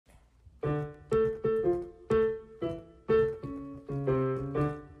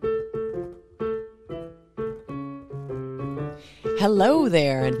Hello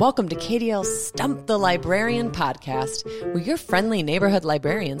there, and welcome to KDL's Stump the Librarian podcast, where your friendly neighborhood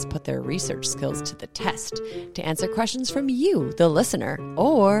librarians put their research skills to the test to answer questions from you, the listener,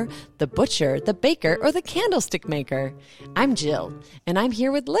 or the butcher, the baker, or the candlestick maker. I'm Jill, and I'm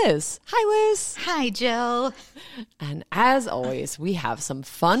here with Liz. Hi, Liz. Hi, Jill. And as always, we have some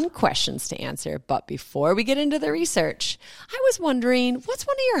fun questions to answer, but before we get into the research, I was wondering, what's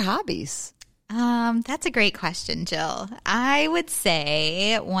one of your hobbies? That's a great question, Jill. I would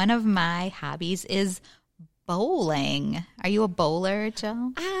say one of my hobbies is bowling. Are you a bowler,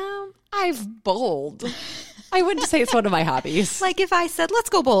 Jill? I've bowled. I wouldn't say it's one of my hobbies. Like if I said, let's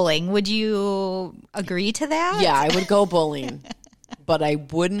go bowling, would you agree to that? Yeah, I would go bowling, but I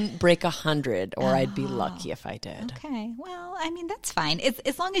wouldn't break 100, or I'd be lucky if I did. Okay. Well, I mean, that's fine.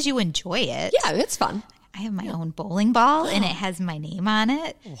 As long as you enjoy it. Yeah, it's fun. I have my own bowling ball, and it has my name on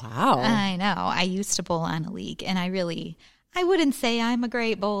it. Wow. I know. I used to bowl on a league, and I wouldn't say I'm a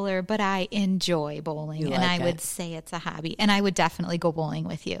great bowler, but I enjoy bowling, and I would say it's a hobby. And I would definitely go bowling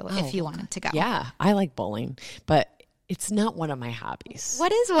with you if you wanted to go. Yeah, I like bowling, but it's not one of my hobbies.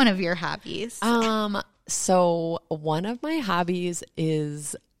 What is one of your hobbies? So one of my hobbies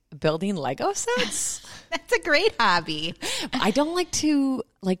is building Lego sets. That's a great hobby. I don't like to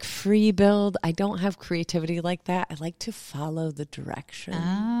free build. I don't have creativity like that. I like to follow the directions.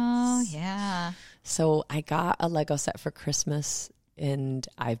 Oh, yeah. So I got a Lego set for Christmas, and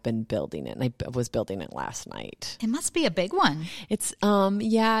I've been building it. And I was building it last night. It must be a big one. It's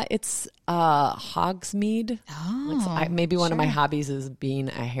it's Hogsmeade. Oh, maybe one of my hobbies is being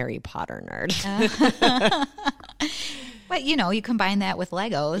a Harry Potter nerd. But, you combine that with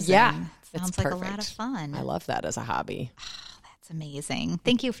Legos. Yeah. It sounds like perfect. A lot of fun. I love that as a hobby. Oh, that's amazing.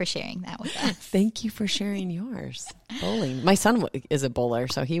 Thank you for sharing that with us. Thank you for sharing yours. Bowling. My son is a bowler,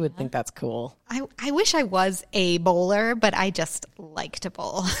 so he would think that's cool. I wish I was a bowler, but I just like to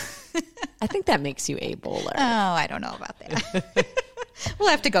bowl. I think that makes you a bowler. Oh, I don't know about that. We'll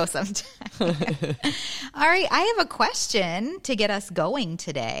have to go sometime. All right. I have a question to get us going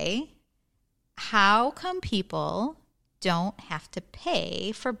today. How come people don't have to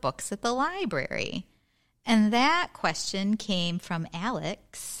pay for books at the library? And that question came from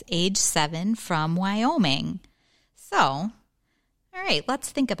Alex, age 7, from Wyoming. So, all right,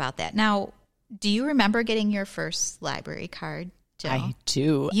 let's think about that. Now, do you remember getting your first library card, Jill? I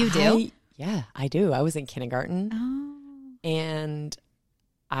do. You do? Yeah, I do. I was in kindergarten. Oh. And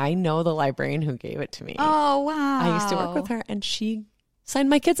I know the librarian who gave it to me. Oh, wow. I used to work with her, and she signed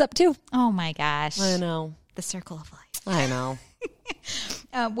my kids up too. Oh, my gosh. I know. The circle of life. I know.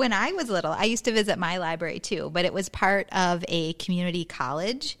 When I was little, I used to visit my library too, but it was part of a community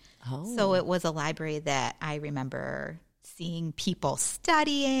college. Oh. So it was a library that I remember seeing people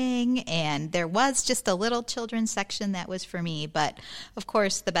studying, and there was just a little children's section that was for me. But of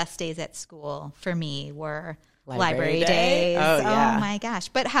course, the best days at school for me were library days. Oh, yeah. Oh my gosh.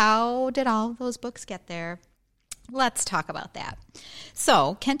 But how did all those books get there? Let's talk about that.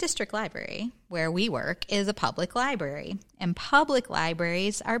 So, Kent District Library, where we work, is a public library, and public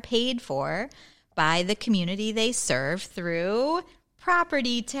libraries are paid for by the community they serve through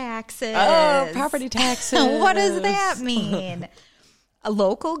property taxes. Oh, property taxes. What does that mean?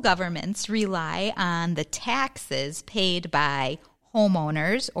 Local governments rely on the taxes paid by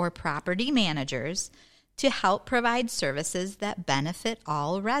homeowners or property managers to help provide services that benefit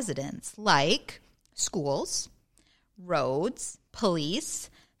all residents, like schools, roads, police,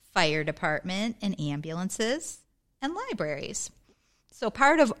 fire department, and ambulances, and libraries. So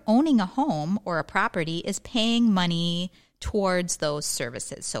part of owning a home or a property is paying money towards those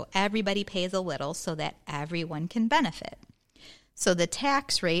services. So everybody pays a little so that everyone can benefit. So the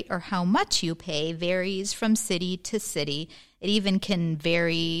tax rate, or how much you pay, varies from city to city. It even can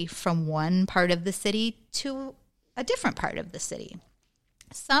vary from one part of the city to a different part of the city.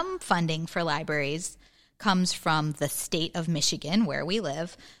 Some funding for libraries comes from the state of Michigan, where we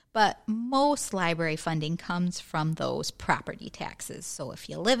live, but most library funding comes from those property taxes. So if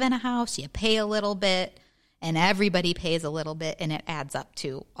you live in a house, you pay a little bit, and everybody pays a little bit, and it adds up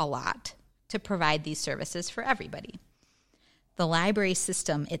to a lot to provide these services for everybody. The library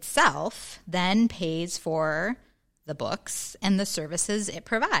system itself then pays for the books and the services it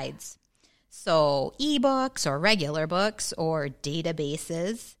provides. So ebooks or regular books or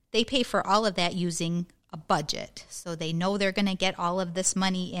databases, they pay for all of that using a budget. So they know they're going to get all of this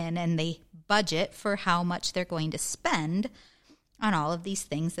money in, and they budget for how much they're going to spend on all of these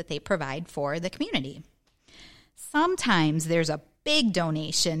things that they provide for the community. Sometimes there's a big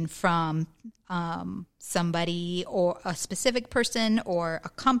donation from somebody or a specific person or a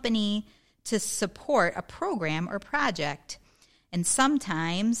company to support a program or project. And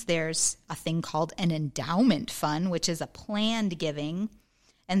sometimes there's a thing called an endowment fund, which is a planned giving,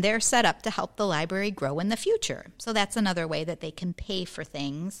 and they're set up to help the library grow in the future. So that's another way that they can pay for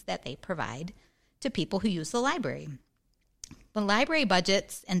things that they provide to people who use the library. The library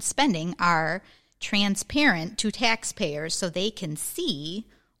budgets and spending are transparent to taxpayers so they can see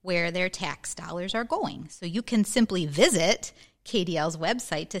where their tax dollars are going. So you can simply visit KDL's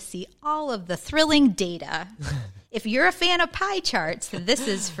website to see all of the thrilling data. If you're a fan of pie charts, this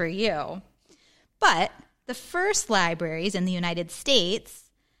is for you. But the first libraries in the United States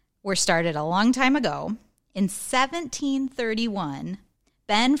were started a long time ago. In 1731,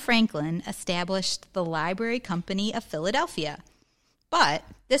 Ben Franklin established the Library Company of Philadelphia. But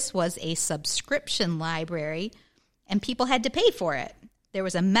this was a subscription library, and people had to pay for it. There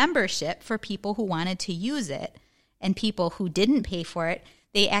was a membership for people who wanted to use it, and people who didn't pay for it,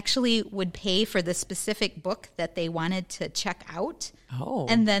 they actually would pay for the specific book that they wanted to check out,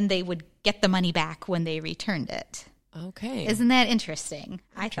 and then they would get the money back when they returned it. Okay. Isn't that interesting?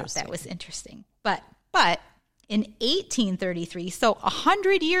 I thought that was interesting. But in 1833, so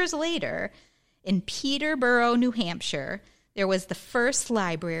 100 years later, in Peterborough, New Hampshire, there was the first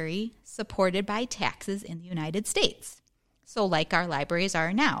library supported by taxes in the United States. So like our libraries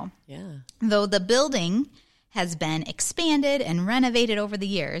are now. Yeah. Though the building has been expanded and renovated over the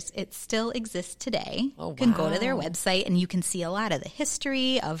years, it still exists today. Oh, wow. You can go to their website and you can see a lot of the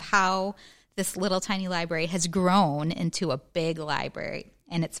history of how this little tiny library has grown into a big library.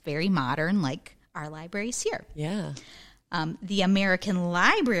 And it's very modern, like our libraries here. Yeah. The American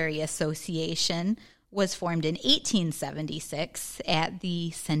Library Association was formed in 1876 at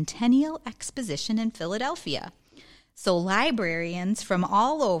the Centennial Exposition in Philadelphia. So librarians from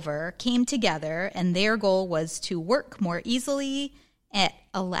all over came together, and their goal was to work more easily at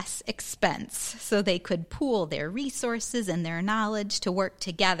a less expense, so they could pool their resources and their knowledge to work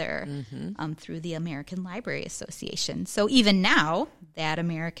together through the American Library Association. So even now, that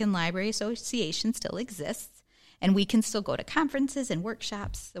American Library Association still exists, and we can still go to conferences and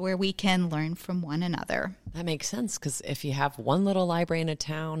workshops where we can learn from one another. That makes sense, because if you have one little library in a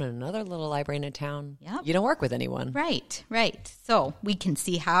town and another little library in a town, you don't work with anyone. Right. So we can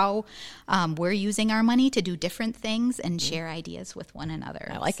see how we're using our money to do different things and share ideas with one another.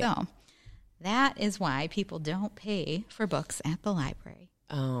 I like it. So that is why people don't pay for books at the library.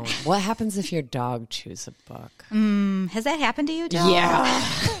 Oh, what happens if your dog chews a book? Has that happened to you, Jill? Yeah.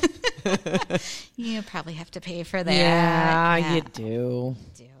 You probably have to pay for that. Yeah, you do.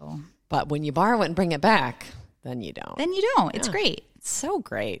 But when you borrow it and bring it back, then you don't. It's great. It's so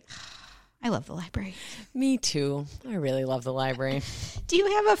great. I love the library. Me too. I really love the library. Do you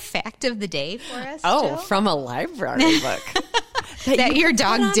have a fact of the day for us, Oh, Jill? from a library book. that your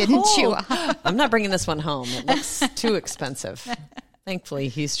dog didn't chew up. I'm not bringing this one home. It looks too expensive. Thankfully,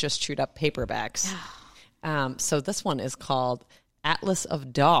 he's just chewed up paperbacks. So this one is called Atlas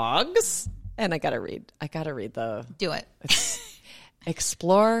of Dogs. And I gotta read the... Do it.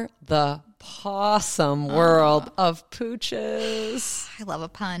 Explore the possum world of pooches. I love a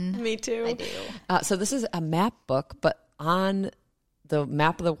pun. Me too. I do. So this is a map book, but on the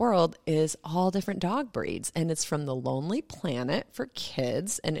map of the world is all different dog breeds. And it's from the Lonely Planet for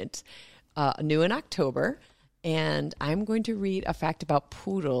kids. And it's new in October. And I'm going to read a fact about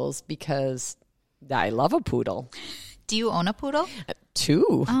poodles because I love a poodle. Do you own a poodle?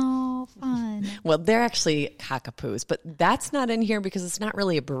 2. Oh, fun. Well, they're actually cockapoos, but that's not in here because it's not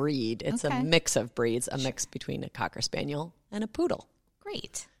really a breed. It's a mix of breeds, a mix between a Cocker Spaniel and a poodle.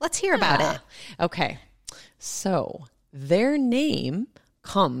 Great. Let's hear about it. Okay. So their name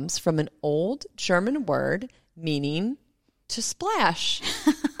comes from an old German word meaning to splash,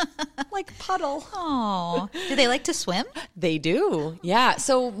 like puddle. Oh, do they like to swim? They do. Yeah.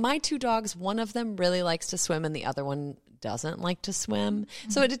 So my 2 dogs, one of them really likes to swim and the other one doesn't like to swim.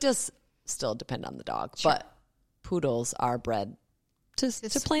 So it does still depend on the dog. Sure. But poodles are bred to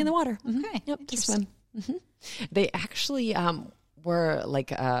play in the water. Okay. Yep, to swim. They actually were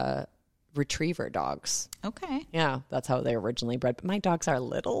like retriever dogs. Okay. Yeah, that's how they were originally bred. But my dogs are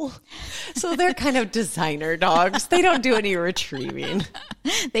little. So they're kind of designer dogs. They don't do any retrieving.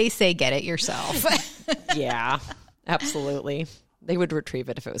 They say get it yourself. Yeah, absolutely. They would retrieve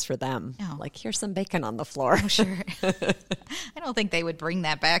it if it was for them. Oh. Like, here's some bacon on the floor. Oh, sure. I don't think they would bring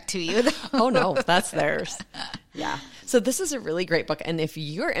that back to you, though. Oh, no, that's theirs. Yeah. So this is a really great book. And if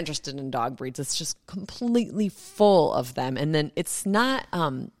you're interested in dog breeds, it's just completely full of them. And then it's not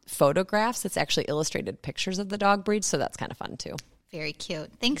photographs. It's actually illustrated pictures of the dog breeds. So that's kind of fun, too. Very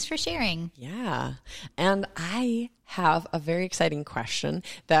cute. Thanks for sharing. Yeah. And I have a very exciting question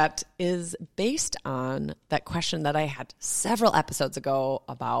that is based on that question that I had several episodes ago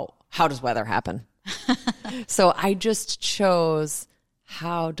about how does weather happen? So I just chose,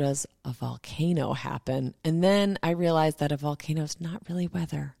 how does a volcano happen? And then I realized that a volcano is not really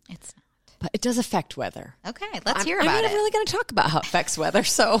weather. It's not. But it does affect weather. Okay, let's hear about I'm it. not really going to talk about how it affects weather,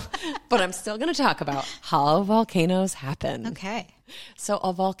 but I'm still going to talk about how volcanoes happen. Okay. So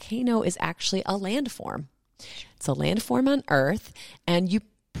a volcano is actually a landform. It's a landform on Earth, and you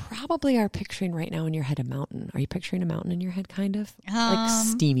probably are picturing right now in your head a mountain. Are you picturing a mountain in your head, kind of? Like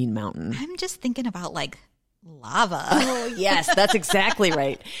steaming mountain. I'm just thinking about like lava. Oh, yes, that's exactly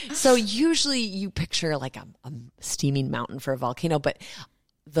right. So usually you picture like a steaming mountain for a volcano, but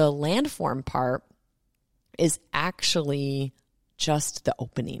the landform part is actually just the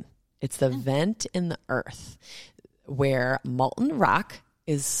opening. It's the vent in the earth where molten rock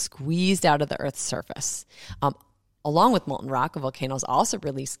is squeezed out of the Earth's surface. Along with molten rock, volcanoes also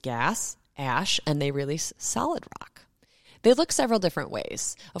release gas, ash, and they release solid rock. They look several different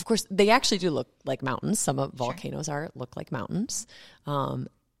ways. Of course, they actually do look like mountains. Some of volcanoes look like mountains,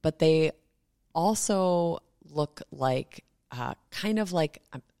 but they also look like kind of like,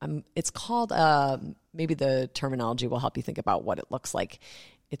 it's called, maybe the terminology will help you think about what it looks like.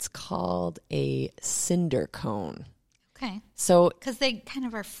 It's called a cinder cone. Okay. So, because they kind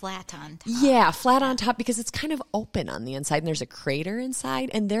of are flat on top. Yeah, flat on top because it's kind of open on the inside and there's a crater inside.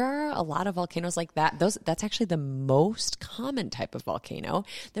 And there are a lot of volcanoes like that. That's actually the most common type of volcano.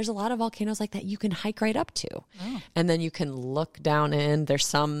 There's a lot of volcanoes like that you can hike right up to. Oh. And then you can look down in. There's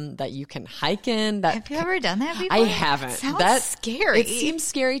some that you can hike in. Have you ever done that before? I haven't. Sounds scary. It seems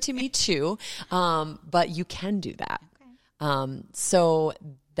scary to me too, but you can do that. Okay. So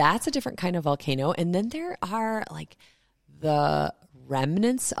that's a different kind of volcano. And then there are like the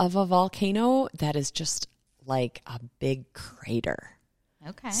remnants of a volcano that is just like a big crater.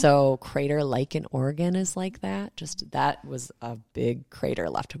 Okay. So Crater Lake in Oregon is like that. Just that was a big crater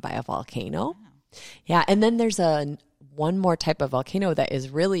left by a volcano. Wow. Yeah. And then there's one more type of volcano that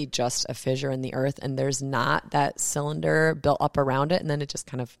is really just a fissure in the earth, and there's not that cylinder built up around it. And then it just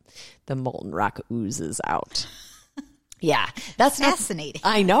kind of, the molten rock oozes out. Yeah. That's fascinating.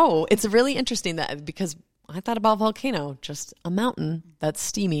 I know. It's really interesting because I thought about volcano, just a mountain that's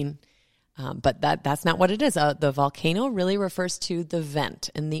steaming, but that's not what it is. The volcano really refers to the vent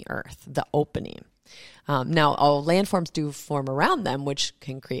in the earth, the opening. Now, all landforms do form around them, which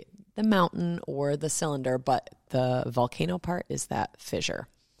can create the mountain or the cylinder, but the volcano part is that fissure.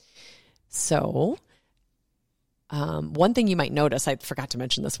 So one thing you might notice, I forgot to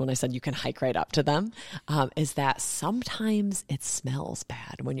mention this when I said you can hike right up to them, is that sometimes it smells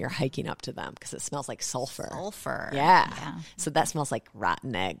bad when you're hiking up to them because it smells like sulfur. Yeah. So that smells like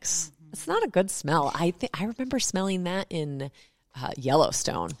rotten eggs. Mm-hmm. It's not a good smell. I remember smelling that in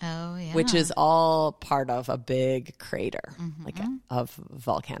Yellowstone. Oh, yeah. Which is all part of a big crater, of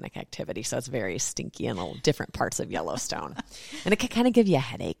volcanic activity. So it's very stinky in all different parts of Yellowstone. And it can kind of give you a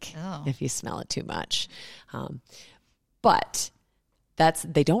headache if you smell it too much. But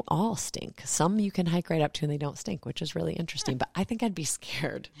they don't all stink. Some you can hike right up to and they don't stink, which is really interesting. But I think I'd be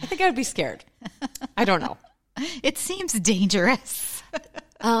scared. I don't know. It seems dangerous.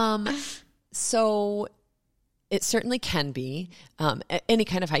 So it certainly can be. Any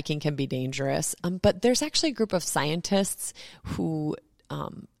kind of hiking can be dangerous. But there's actually a group of scientists who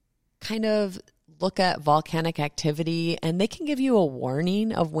kind of look at volcanic activity, and they can give you a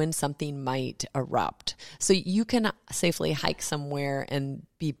warning of when something might erupt. So you can safely hike somewhere and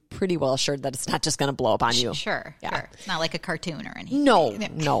be pretty well assured that it's not just going to blow up on you. Sure. It's not like a cartoon or anything.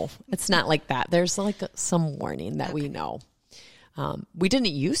 No, it's not like that. There's like some warning that we know. We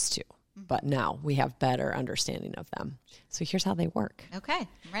didn't used to, but now we have better understanding of them. So here's how they work. Okay,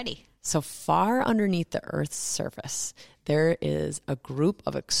 I'm ready. So far underneath the Earth's surface, there is a group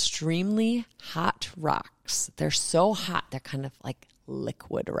of extremely hot rocks. They're so hot, they're kind of like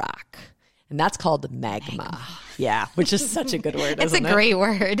liquid rock. And that's called magma. Yeah, which is such a good word, isn't it? It's a great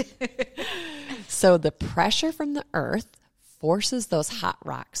word. So the pressure from the Earth forces those hot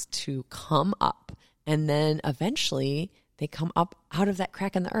rocks to come up, and then eventually they come up out of that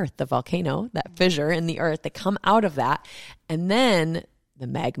crack in the earth, the volcano, that fissure in the earth. They come out of that, and then the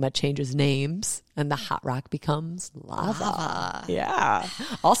magma changes names, and the hot rock becomes lava. Yeah,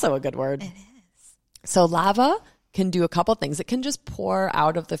 also a good word. It is. So lava can do a couple things. It can just pour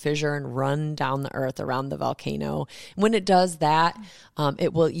out of the fissure and run down the earth around the volcano. When it does that,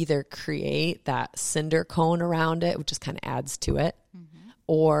 it will either create that cinder cone around it, which just kind of adds to it,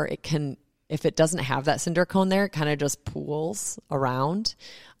 or it can if it doesn't have that cinder cone there, it kind of just pools around,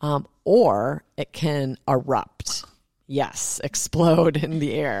 or it can erupt. Yes, explode in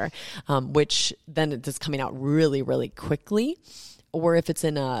the air, which then it is coming out really, really quickly. Or if it's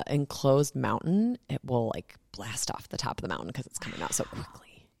in an enclosed mountain, it will like blast off the top of the mountain because it's coming out so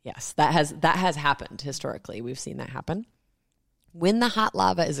quickly. Yes, that has happened historically. We've seen that happen. When the hot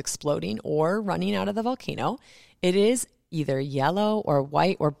lava is exploding or running out of the volcano, it is either yellow or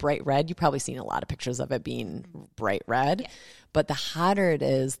white or bright red. You've probably seen a lot of pictures of it being bright red. Yeah. But the hotter it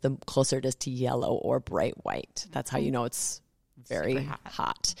is, the closer it is to yellow or bright white. That's how you know it's very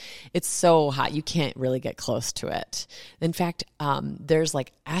hot. It's so hot, you can't really get close to it. In fact, there's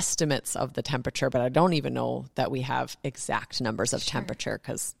like estimates of the temperature, but I don't even know that we have exact numbers of temperature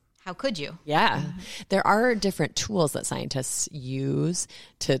because... How could you? Yeah. Mm-hmm. There are different tools that scientists use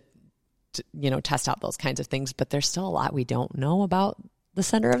to test out those kinds of things, but there's still a lot we don't know about the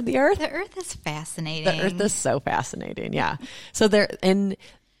center of the earth. The earth is fascinating. The earth is so fascinating. Yeah. So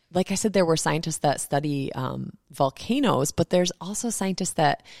like I said, there were scientists that study volcanoes, but there's also scientists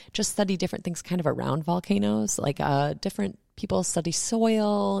that just study different things kind of around volcanoes. Like different people study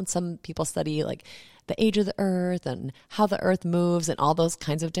soil, and some people study like the age of the earth and how the earth moves and all those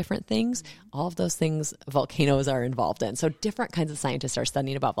kinds of different things. All of those things volcanoes are involved in. So different kinds of scientists are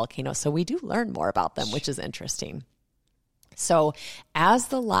studying about volcanoes. So we do learn more about them, which is interesting. So as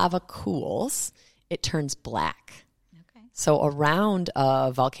the lava cools, it turns black. Okay. So around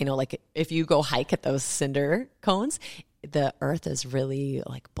a volcano, like if you go hike at those cinder cones, the earth is really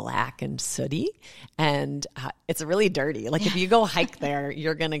like black and sooty, and it's really dirty. Like if you go hike there,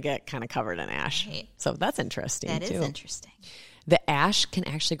 you're going to get kind of covered in ash. Right. So that's interesting too. That is interesting. The ash can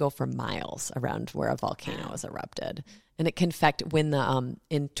actually go for miles around where a volcano has erupted. And it can affect when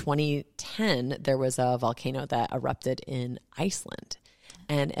in 2010, there was a volcano that erupted in Iceland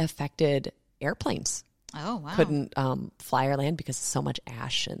and affected airplanes. Oh, wow. Couldn't fly or land because of so much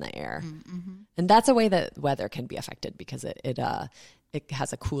ash in the air. Mm-hmm. And that's a way that weather can be affected because it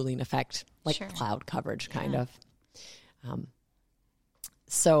has a cooling effect, like cloud coverage kind of.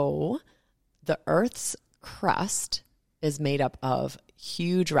 So the Earth's crust is made up of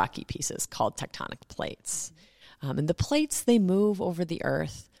huge rocky pieces called tectonic plates. And the plates, they move over the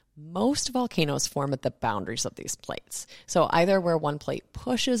Earth. Most volcanoes form at the boundaries of these plates. So either where one plate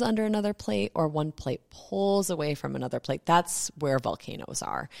pushes under another plate or one plate pulls away from another plate, that's where volcanoes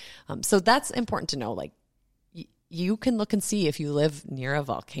are. So that's important to know. Like you can look and see if you live near a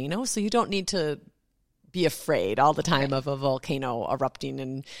volcano, so you don't need to be afraid all the time of a volcano erupting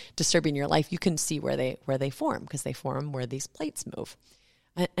and disturbing your life. You can see where they form because they form where these plates move.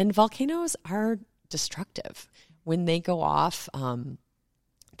 And volcanoes are destructive. When they go off,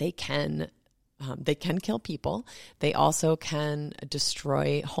 they can kill people. They also can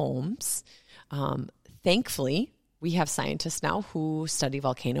destroy homes. Thankfully, we have scientists now who study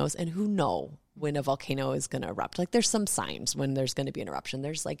volcanoes and who know when a volcano is going to erupt. Like there's some signs when there's going to be an eruption.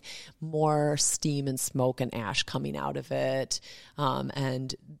 There's like more steam and smoke and ash coming out of it,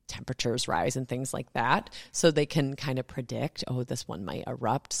 and temperatures rise and things like that. So they can kind of predict, oh, this one might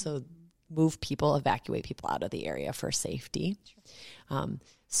erupt. So evacuate people out of the area for safety.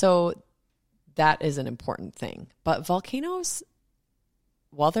 So that is an important thing. But volcanoes,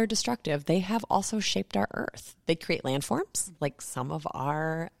 while they're destructive, they have also shaped our Earth. They create landforms. Like some of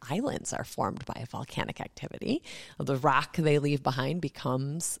our islands are formed by volcanic activity. The rock they leave behind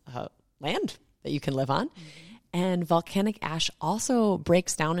becomes land that you can live on. Mm-hmm. And volcanic ash also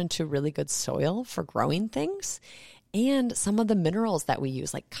breaks down into really good soil for growing things. And some of the minerals that we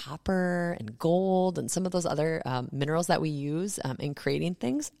use, like copper and gold and some of those other minerals that we use in creating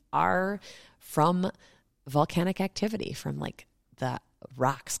things, are from volcanic activity, from like the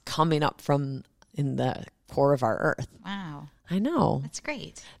rocks coming up from in the core of our Earth. Wow. I know. That's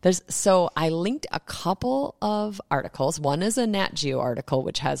great. So I linked a couple of articles. One is a Nat Geo article,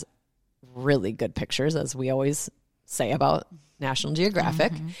 which has really good pictures, as we always say about National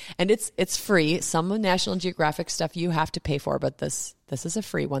Geographic. Mm-hmm. And it's free. Some of National Geographic stuff you have to pay for, but this is a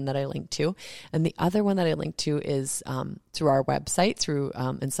free one that I linked to. And the other one that I linked to is through our website, through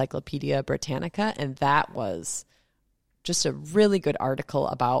Encyclopedia Britannica. And that was just a really good article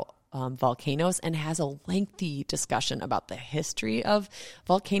about volcanoes, and has a lengthy discussion about the history of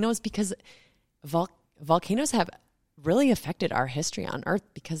volcanoes, because volcanoes have really affected our history on Earth,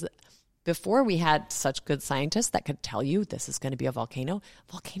 because before we had such good scientists that could tell you this is going to be a volcano,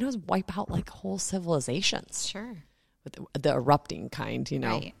 volcanoes wipe out like whole civilizations. Sure. With the erupting kind, you know.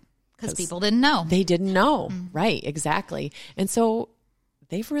 Right. Because people didn't know. They didn't know. Mm-hmm. Right, exactly. And so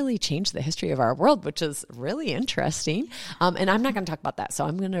they've really changed the history of our world, which is really interesting. And I'm not going to talk about that. So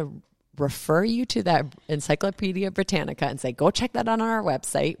I'm going to refer you to that Encyclopedia Britannica and say, go check that out on our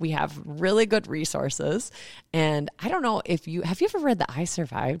website. We have really good resources. And I don't know if have you ever read the I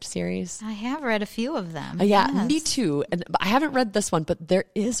Survived series? I have read a few of them. Yeah, Yes. me too. And I haven't read this one, but there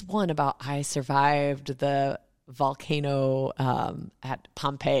is one about I survived the volcano at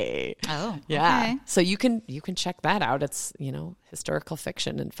Pompeii. Oh, yeah. okay. So you can check that out. It's, historical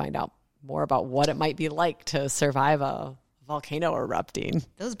fiction and find out more about what it might be like to survive a volcano erupting.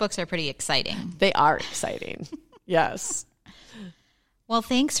 Those books are pretty exciting. They are exciting. Yes. Well,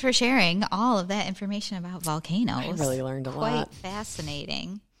 thanks for sharing all of that information about volcanoes. I really learned a lot. Quite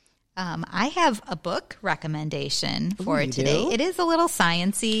fascinating. I have a book recommendation for you today. do? It is a little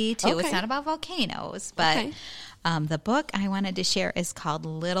sciencey too. Okay. It's not about volcanoes, but Okay. the book I wanted to share is called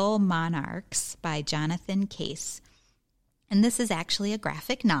Little Monarchs by Jonathan Case. And this is actually a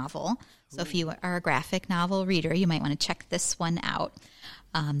graphic novel. So if you are a graphic novel reader, you might want to check this one out.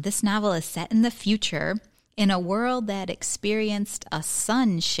 This novel is set in the future in a world that experienced a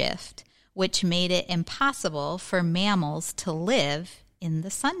sun shift, which made it impossible for mammals to live in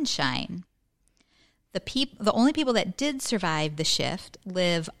the sunshine. The only people that did survive the shift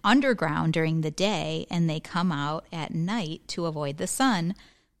live underground during the day, and they come out at night to avoid the sun.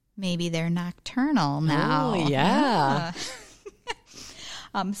 Maybe they're nocturnal now. Oh, yeah.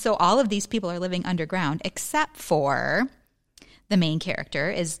 So all of these people are living underground, except for the main character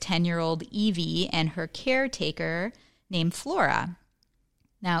is 10-year-old Evie and her caretaker named Flora.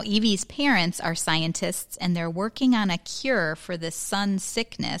 Now, Evie's parents are scientists, and they're working on a cure for this sun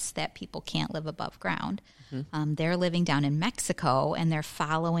sickness that people can't live above ground. They're living down in Mexico, and they're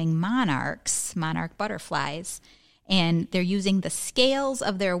following monarch butterflies, and they're using the scales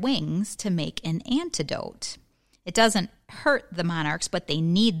of their wings to make an antidote. It doesn't hurt the monarchs, but they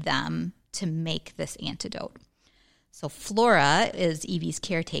need them to make this antidote. So Flora is Evie's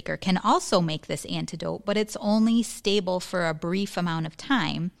caretaker, can also make this antidote, but it's only stable for a brief amount of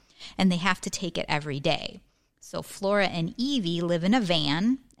time, and they have to take it every day. So Flora and Evie live in a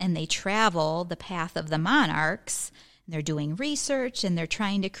van, and they travel the path of the monarchs. And they're doing research, and they're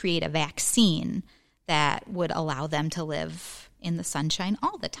trying to create a vaccine that would allow them to live in the sunshine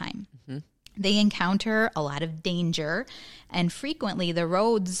all the time. They encounter a lot of danger, and frequently the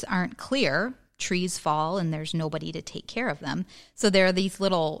roads aren't clear. Trees fall and there's nobody to take care of them. So there are these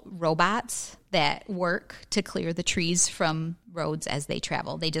little robots that work to clear the trees from roads as they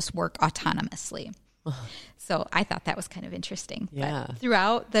travel. They just work autonomously. So I thought that was kind of interesting. Yeah. But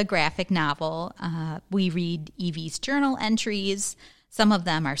throughout the graphic novel, we read Evie's journal entries. Some of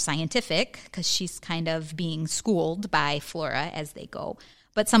them are scientific because she's kind of being schooled by Flora as they go.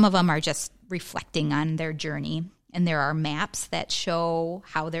 But some of them are just reflecting on their journey. And there are maps that show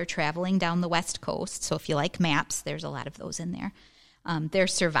how they're traveling down the West Coast. So if you like maps, there's a lot of those in there.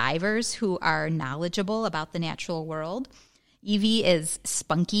 There's survivors who are knowledgeable about the natural world. Evie is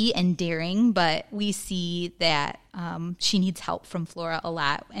spunky and daring, but we see that she needs help from Flora a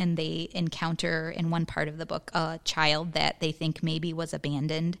lot. And they encounter in one part of the book a child that they think maybe was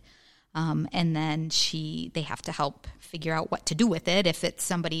abandoned. And then they have to help figure out what to do with it if it's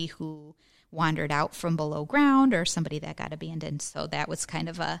somebody who wandered out from below ground or somebody that got abandoned. So that was kind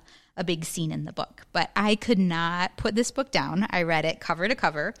of a big scene in the book. But I could not put this book down. I read it cover to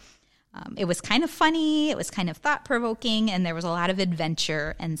cover. It was kind of funny. It was kind of thought-provoking, and there was a lot of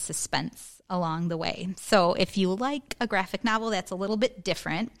adventure and suspense along the way. So if you like a graphic novel that's a little bit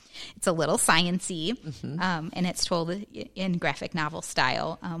different, it's a little science-y, and it's told in graphic novel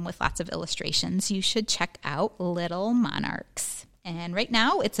style with lots of illustrations, you should check out Little Monarchs. And right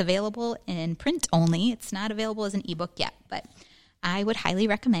now, it's available in print only. It's not available as an ebook yet, but I would highly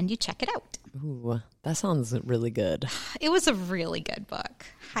recommend you check it out. Ooh, that sounds really good. It was a really good book.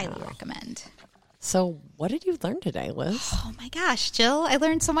 Highly recommend. So what did you learn today, Liz? Oh my gosh, Jill, I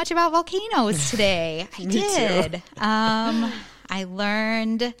learned so much about volcanoes today. I did. I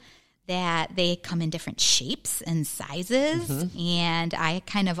learned that they come in different shapes and sizes, and I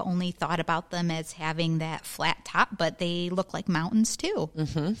kind of only thought about them as having that flat top, but they look like mountains too.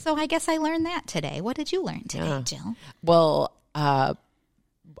 So I guess I learned that today. What did you learn today, Jill? Well,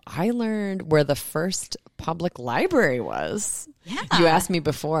 I learned where the first public library was. Yeah. You asked me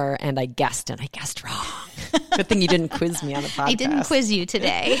before, and I guessed wrong. Good thing you didn't quiz me on the podcast. I didn't quiz you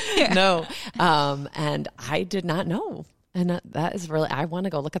today. No, and I did not know. And that is really, I want to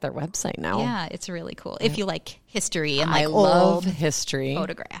go look at their website now. Yeah, it's really cool. If you like history and like I love old history.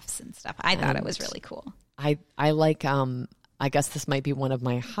 photographs and stuff, I thought it was really cool. I like I guess this might be one of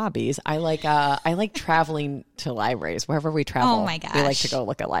my hobbies. I like traveling to libraries. Wherever we travel, Oh my gosh. we like to go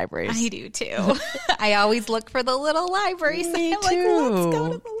look at libraries. I do too. I always look for the little library. So Me I'm like, too. let's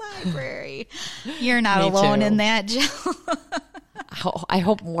go to the library. You're not Me alone too. in that, Jill. I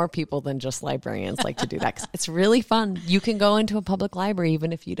hope more people than just librarians like to do that. 'Cause it's really fun. You can go into a public library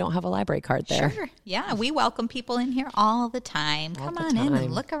even if you don't have a library card there. Sure. Yeah, we welcome people in here all the time. Come on in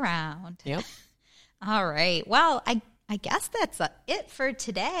and look around. Yep, All right. Well, I guess that's it for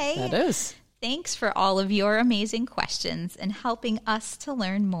today. that is. Thanks for all of your amazing questions and helping us to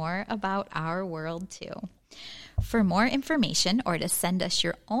learn more about our world, too. For more information or to send us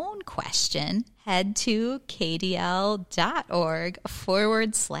your own question, head to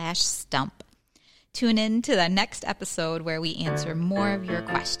kdl.org/stump. Tune in to the next episode where we answer more of your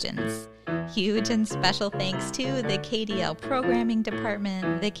questions. Huge and special thanks to the KDL Programming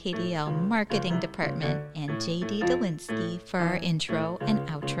Department, the KDL Marketing Department, and JD Delinsky for our intro and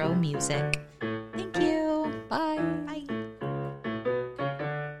outro music. Thank you. Bye.